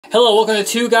Hello, welcome to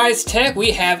Two Guys Tech.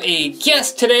 We have a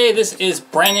guest today. This is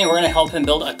Brandon. We're going to help him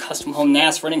build a custom home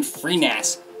NAS running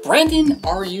FreeNAS. Brandon,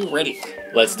 are you ready?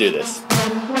 Let's do this.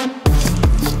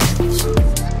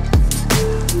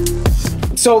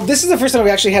 So this is the first time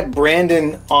we actually had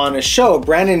Brandon on a show.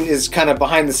 Brandon is kind of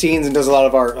behind the scenes and does a lot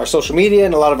of our social media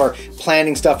and a lot of our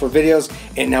planning stuff for videos.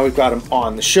 And now we've got him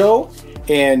on the show.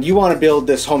 And you want to build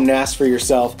this home NAS for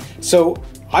yourself. So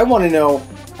I want to know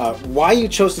why you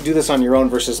chose to do this on your own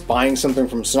versus buying something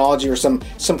from Synology or some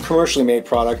commercially made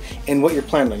product, and what you're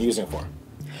planning on using it for.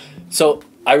 So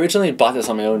I originally bought this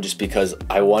on my own just because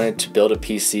I wanted to build a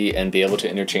PC and be able to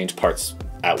interchange parts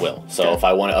at will. So if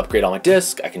I want to upgrade on my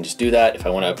disk, I can just do that. If I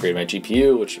want to upgrade my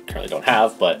GPU, which I currently don't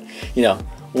have, but you know,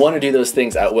 want to do those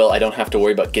things at will, I don't have to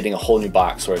worry about getting a whole new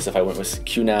box. Whereas if I went with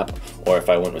QNAP or if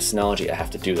I went with Synology, I have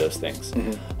to do those things.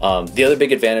 The other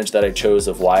big advantage that I chose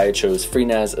of why I chose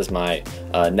FreeNAS as my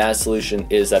NAS solution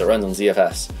is that it runs on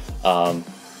ZFS.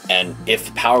 And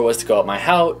if power was to go out my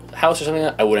house or something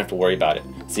like that, I wouldn't have to worry about it.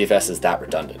 ZFS is that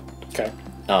redundant. Okay.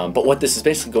 But what this is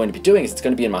basically going to be doing is it's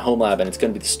going to be in my home lab and it's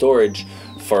going to be the storage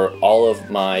for all of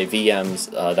my VMs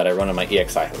that I run on my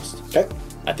ESXi host. Okay.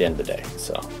 At the end of the day,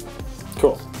 so.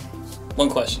 Cool. One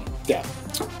question. Yeah.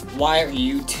 Why are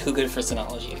you too good for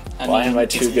Synology? Why am I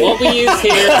too good? What we use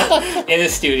here in the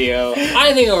studio.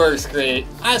 I think it works great.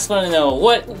 I just want to know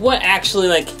what actually,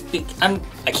 like,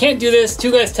 I can't do this.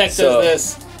 Two Guys Tech does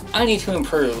this. I need to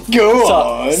improve. Go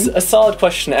on. A solid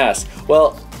question to ask.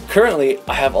 Well, currently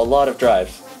I have a lot of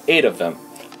drives, 8 of them.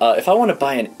 If I want to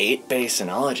buy an 8-bay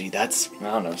Synology, that's, I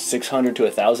don't know, $600 to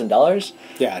 $1,000.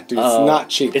 Yeah, dude, it's not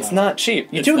cheap. It's not cheap.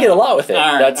 You do get a lot with it.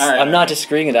 I'm not right.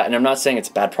 disagreeing with that, and I'm not saying it's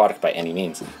a bad product by any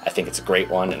means. I think it's a great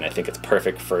one, and I think it's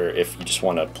perfect for if you just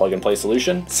want a plug-and-play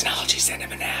solution. Synology, send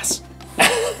him an ass.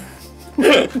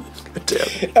 Damn.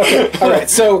 Okay, all right.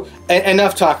 So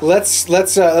enough talk. Let's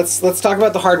talk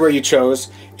about the hardware you chose,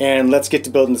 and let's get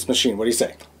to building this machine. What do you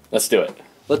say? Let's do it.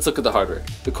 Let's look at the hardware.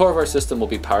 The core of our system will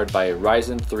be powered by a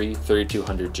Ryzen 3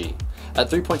 3200G. At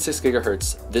 3.6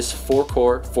 GHz, this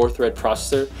 4-core, 4-thread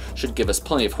processor should give us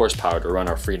plenty of horsepower to run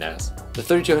our FreeNAS. The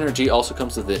 3200G also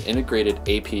comes with an integrated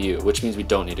APU, which means we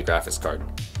don't need a graphics card.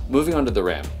 Moving on to the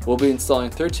RAM, we'll be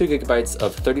installing 32 GB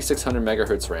of 3600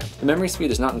 MHz RAM. The memory speed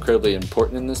is not incredibly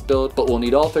important in this build, but we'll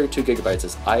need all 32 GB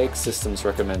as IX Systems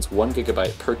recommends 1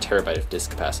 GB per terabyte of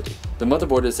disk capacity. The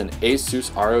motherboard is an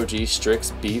Asus ROG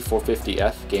Strix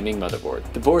B450F gaming motherboard.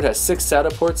 The board has 6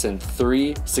 SATA ports and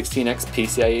 3 16X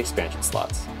PCIe expansion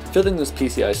slots. Filling those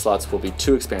PCI slots will be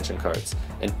 2 expansion cards,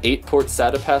 an 8-port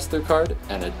SATA pass-through card,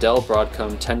 and a Dell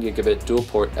Broadcom 10 gigabit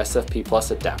dual-port SFP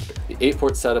Plus adapter. The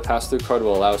 8-port SATA pass-through card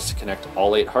will allow us to connect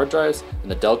all 8 hard drives,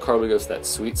 and the Dell card will give us that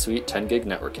sweet 10 gig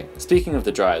networking. Speaking of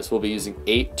the drives, we'll be using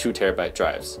 8 2TB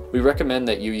drives. We recommend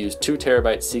that you use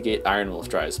 2TB Seagate Ironwolf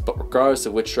drives, but regardless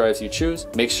of which drives you choose,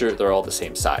 make sure they're all the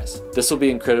same size. This will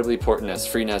be incredibly important as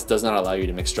FreeNAS does not allow you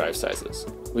to mix drive sizes.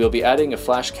 We will be adding a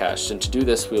flash cache, and to do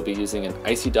this, we'll be using an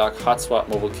IcyDock Hotswap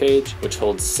mobile cage, which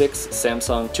holds 6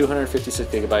 Samsung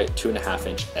 256GB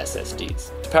 2.5-inch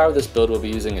SSDs. To power this build, we'll be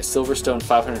using a Silverstone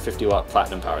 550-watt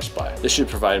Platinum power supply. This should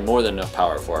provide more than enough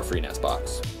power for our FreeNAS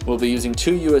box. We'll be using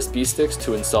 2 USB sticks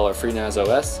to install our FreeNAS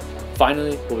OS.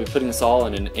 Finally, we'll be putting this all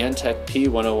in an Antec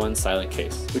P101 silent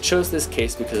case. We chose this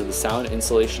case because of the sound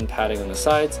insulation padding on the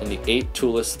sides and the 8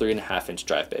 toolless 3.5-inch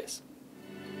drive bays.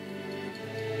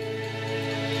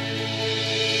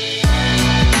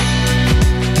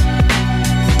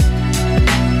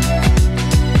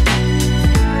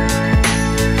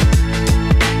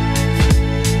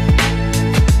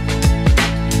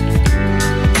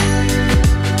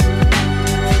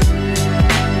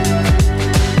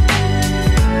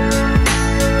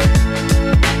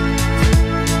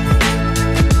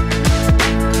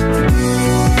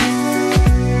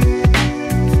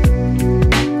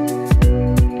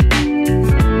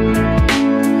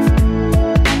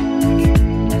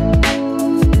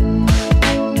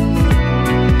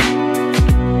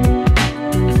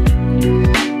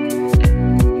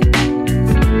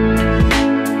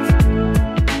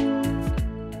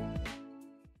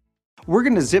 We're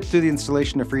going to zip through the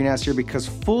installation of FreeNAS here because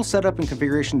full setup and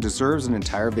configuration deserves an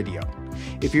entire video.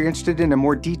 If you're interested in a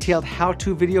more detailed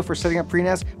how-to video for setting up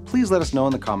FreeNAS, please let us know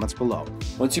in the comments below.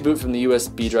 Once you boot from the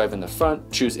USB drive in the front,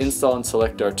 choose Install and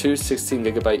select our 2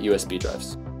 16GB USB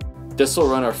drives. This will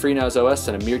run our FreeNAS OS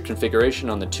in a mirrored configuration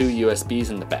on the 2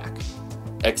 USBs in the back.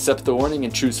 Accept the warning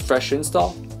and choose Fresh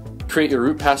Install. Create your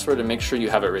root password and make sure you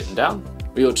have it written down.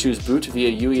 We will choose Boot via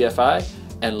UEFI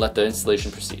and let the installation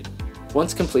proceed.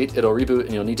 Once complete, it'll reboot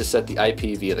and you'll need to set the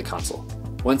IP via the console.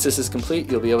 Once this is complete,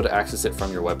 you'll be able to access it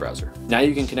from your web browser. Now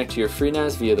you can connect to your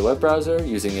FreeNAS via the web browser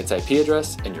using its IP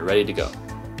address, and you're ready to go.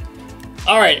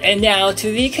 Alright, and now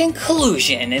to the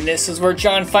conclusion, and this is where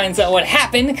John finds out what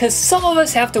happened, because some of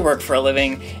us have to work for a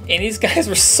living, and these guys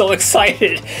were so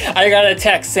excited. I got a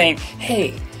text saying,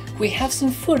 hey, we have some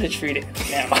footage for you to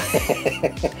now.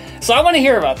 So I want to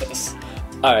hear about this.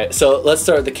 Alright, so let's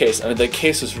start with the case. I mean, the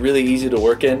case was really easy to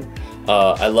work in.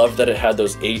 I loved that it had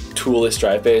those 8 toolless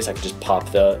drive bays. I could just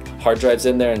pop the hard drives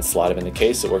in there and slide them in the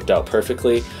case. It worked out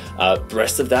perfectly. The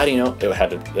rest of that, you know, it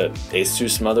had an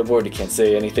Asus motherboard. You can't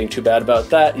say anything too bad about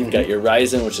that. You've got your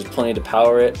Ryzen, which is plenty to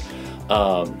power it.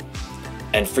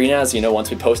 And FreeNAS, you know, once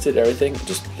we posted everything,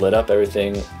 just lit up,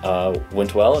 everything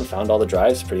went well and found all the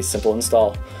drives. Pretty simple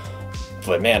install.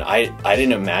 But man, I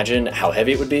didn't imagine how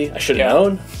heavy it would be. I should have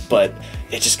known, but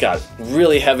it just got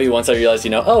really heavy once I realized,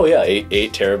 you know, oh yeah, 8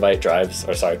 terabyte drives,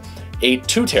 or sorry, 8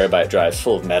 2 terabyte drives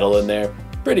full of metal in there.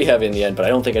 Pretty heavy in the end, but I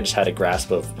don't think I just had a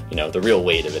grasp of, you know, the real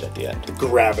weight of it at the end. The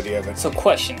gravity of it. So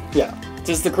question. Yeah.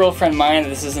 Does the girlfriend mind that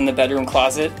this is in the bedroom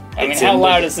closet? I mean, how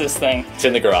loud is this thing? It's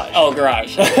in the garage. Oh,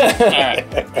 garage.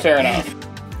 Alright, fair enough.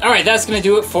 Alright, that's going to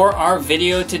do it for our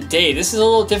video today. This is a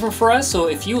little different for us, so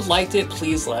if you liked it,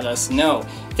 please let us know.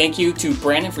 Thank you to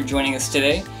Branden for joining us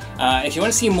today. If you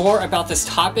want to see more about this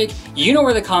topic, you know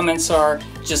where the comments are.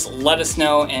 Just let us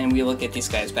know, and we will get these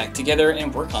guys back together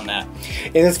and work on that.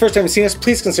 And if it's the first time you've seen us,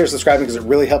 please consider subscribing because it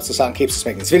really helps us out and keeps us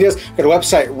making these videos. We've got a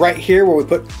website right here where we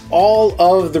put all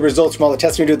of the results from all the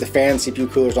testing we do with the fans,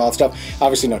 CPU coolers, and all that stuff.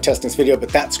 Obviously no testing this video, but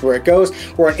that's where it goes.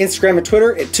 We're on Instagram and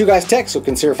Twitter at 2GuysTech, so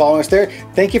consider following us there.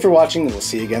 Thank you for watching, and we'll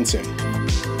see you again soon.